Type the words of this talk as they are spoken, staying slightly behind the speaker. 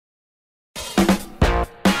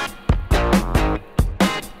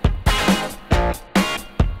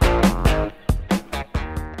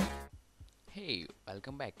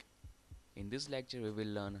Welcome back. In this lecture we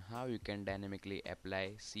will learn how you can dynamically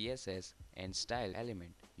apply CSS and style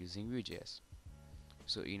element using Vuejs.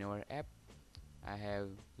 So in our app I have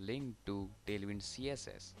linked to Tailwind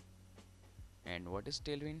CSS. And what is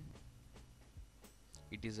Tailwind?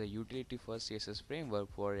 It is a utility first CSS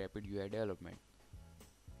framework for rapid UI development.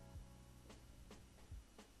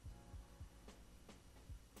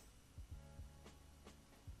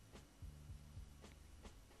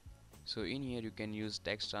 So in here you can use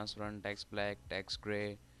text transparent, text black, text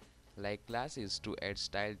gray like classes to add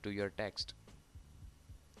style to your text.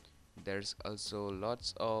 There's also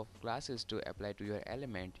lots of classes to apply to your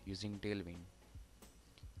element using Tailwind.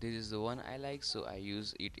 This is the one I like, so I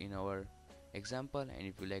use it in our example, and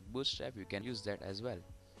if you like Bootstrap you can use that as well.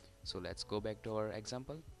 So let's go back to our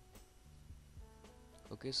example.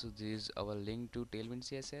 Okay, so this is our link to Tailwind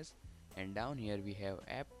CSS, and down here we have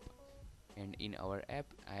app, and in our app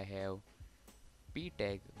I have p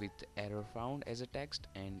tag with error found as a text,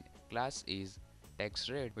 and class is text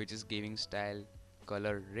red, which is giving style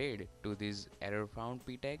color red to this error found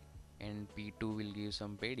p tag, and p2 will give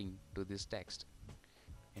some padding to this text.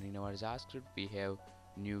 And in our JavaScript we have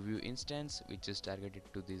new view instance which is targeted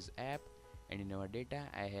to this app, and in our data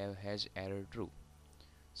I have hash error true.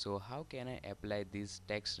 So how can I apply this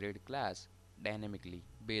text red class dynamically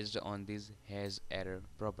based on this hash error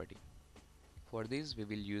property? For this we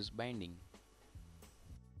will use binding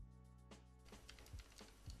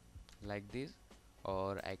like this,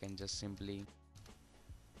 or I can just simply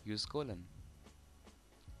use colon.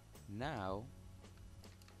 Now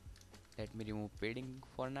let me remove padding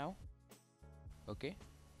for now. Okay,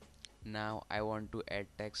 now I want to add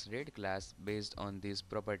text red class based on this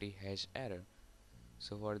property hash error.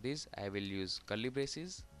 So for this I will use curly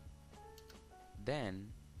braces, then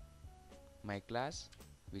my class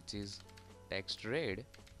which is text red,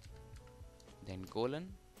 then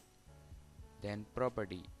colon, then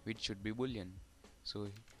property which should be boolean. So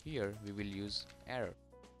here we will use error.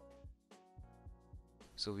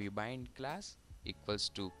 So we bind class equals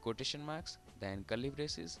to quotation marks, then curly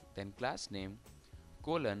braces, then class name,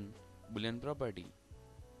 colon, boolean property,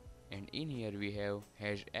 and in here we have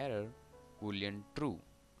hash error boolean true,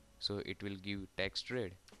 so it will give text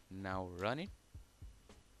red. Now run it,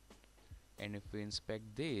 and if we inspect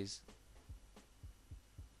this,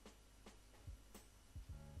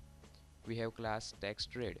 we have class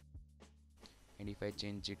text red, and if I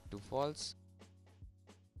change it to false,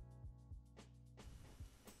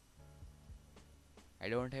 I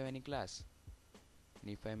don't have any class.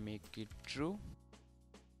 And if I make it true,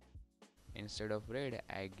 instead of red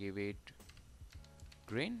I give it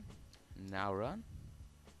green. Now run,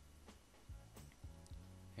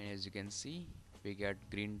 and as you can see we get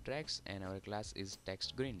green tracks and our class is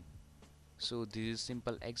text green. So this is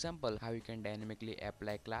simple example how you can dynamically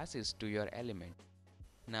apply classes to your element.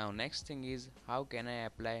 Now next thing is how can I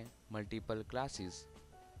apply multiple classes.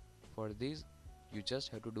 For this you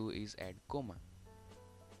just have to do is add comma.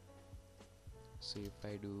 So if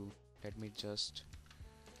I do, let me just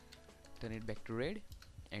turn it back to red,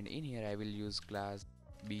 and in here I will use class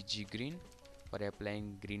bg green for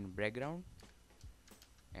applying green background,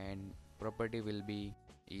 and property will be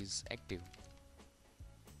is active,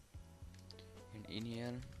 and in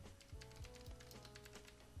here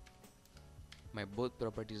my both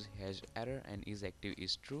properties has error and is active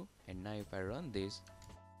is true. And now if I run this,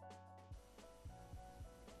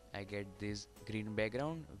 I get this green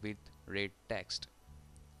background with red text,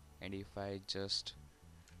 and if I just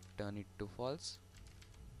turn it to false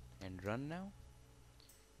and run now,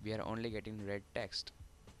 we are only getting red text.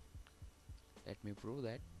 Let me prove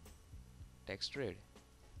that. Text red.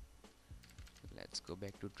 Let's go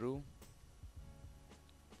back to true.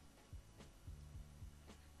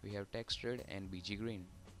 We have text red and bg green.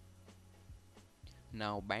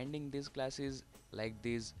 Now binding these classes like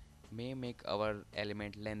this may make our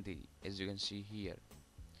element lengthy, as you can see here.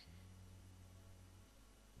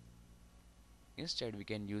 Instead we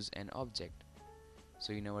can use an object.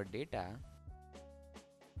 So in our data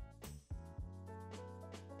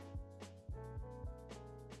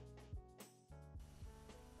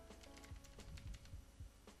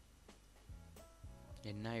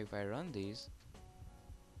and now if I run this,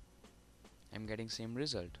 I'm getting same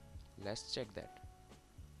result. Let's check that.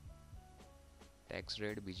 Text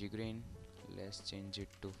red bg green. Let's change it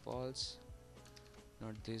to false.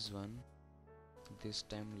 Not this one. This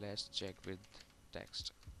time let's check with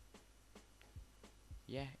text.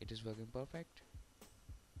 Yeah, it is working perfect.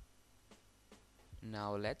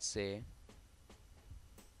 Now let's say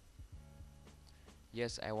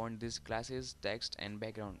yes, I want these classes text and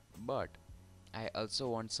background, but I also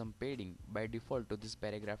want some padding by default to this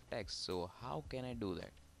paragraph text. So how can I do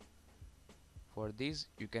that? For this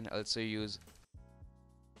you can also use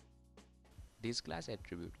this class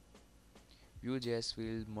attribute. Vue.js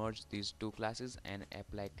will merge these two classes and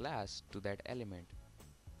apply class to that element,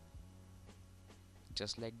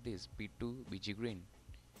 just like this p2 bggreen.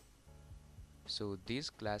 So this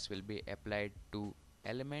class will be applied to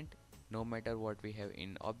element no matter what we have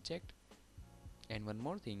in object. And one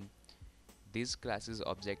more thing, this class's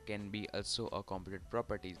object can be also a computed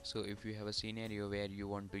property. So if you have a scenario where you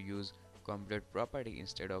want to use computed property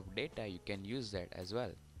instead of data, you can use that as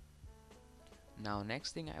well. Now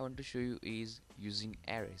next thing I want to show you is using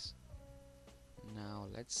arrays. Now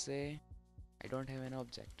let's say I don't have an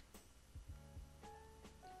object.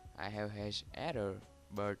 I have hash error,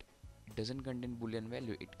 but it doesn't contain boolean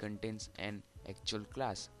value, it contains an actual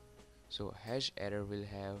class. So hash error will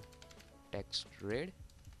have text red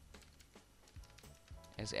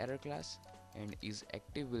as error class, and is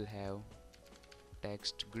active will have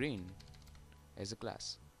text green as a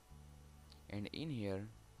class. And in here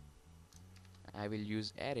I will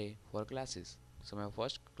use array for classes. So my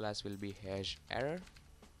first class will be hash error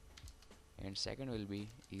and second will be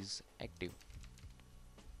is active.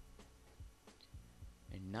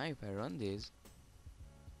 And now if I run this,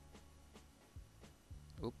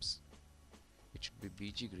 oops, it should be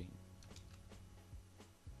bg green.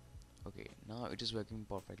 Okay, now it is working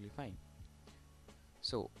perfectly fine.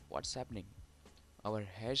 So what's happening? Our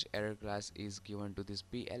hash error class is given to this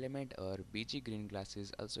p element, or bg green class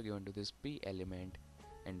is also given to this p element,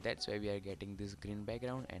 and that's why we are getting this green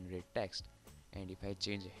background and red text. And if I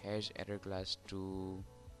change hash error class to,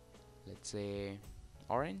 let's say,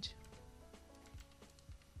 orange,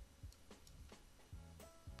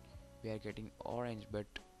 we are getting orange, but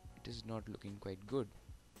it is not looking quite good.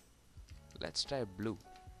 Let's try blue.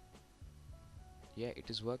 Yeah, it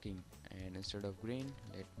is working. And instead of green,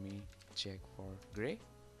 let me check for gray.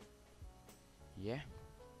 Yeah.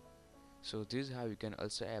 So this is how you can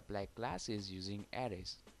also apply classes using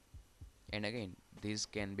arrays. And again, this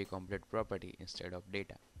can be complete property instead of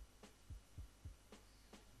data.